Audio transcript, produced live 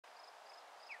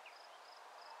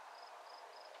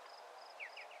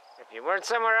If you weren't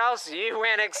somewhere else, you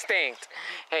went extinct.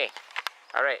 Hey,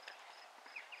 alright.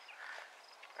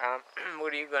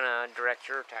 What are you gonna direct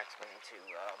your tax money to,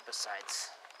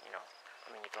 besides, you know,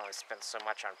 I mean, you can only spend so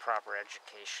much on proper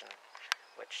education,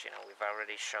 which, you know, we've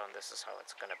already shown this is how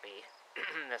it's gonna be,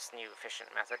 this new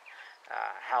efficient method.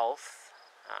 Health,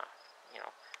 you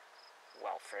know,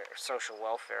 welfare, social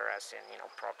welfare, as in, you know,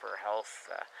 proper health,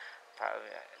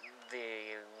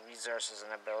 the resources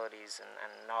and abilities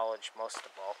and knowledge, most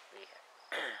of all, the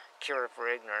cure for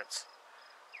ignorance,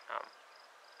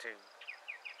 to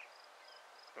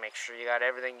make sure you got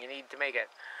everything you need to make it,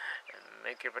 and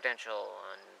make your potential,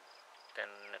 and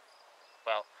then,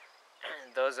 well,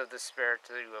 those of the spirit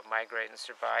to migrate and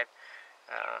survive,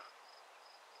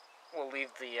 we'll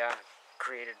leave the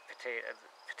created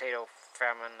potato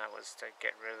famine that was to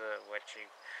get rid of what you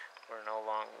were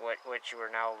what you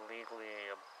were now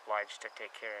legally obliged to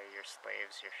take care of, your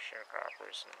slaves, your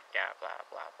sharecroppers, and yeah, blah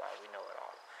blah blah. We know it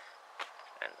all,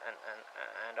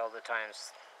 and all the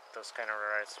times those kind of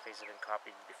recipes have been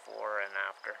copied before and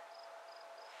after.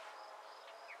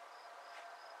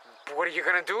 What are you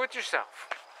gonna do with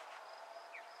yourself?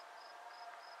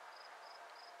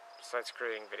 Besides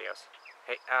creating videos.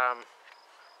 Hey,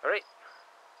 alright.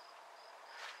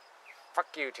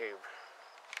 Fuck YouTube.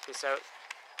 Peace out.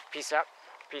 Peace up.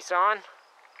 Peace on.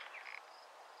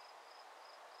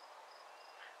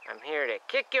 I'm here to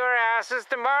kick your asses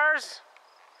to Mars.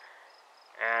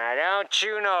 And I don't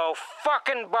chew no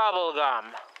fucking bubble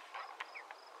gum.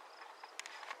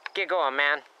 Get going,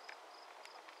 man.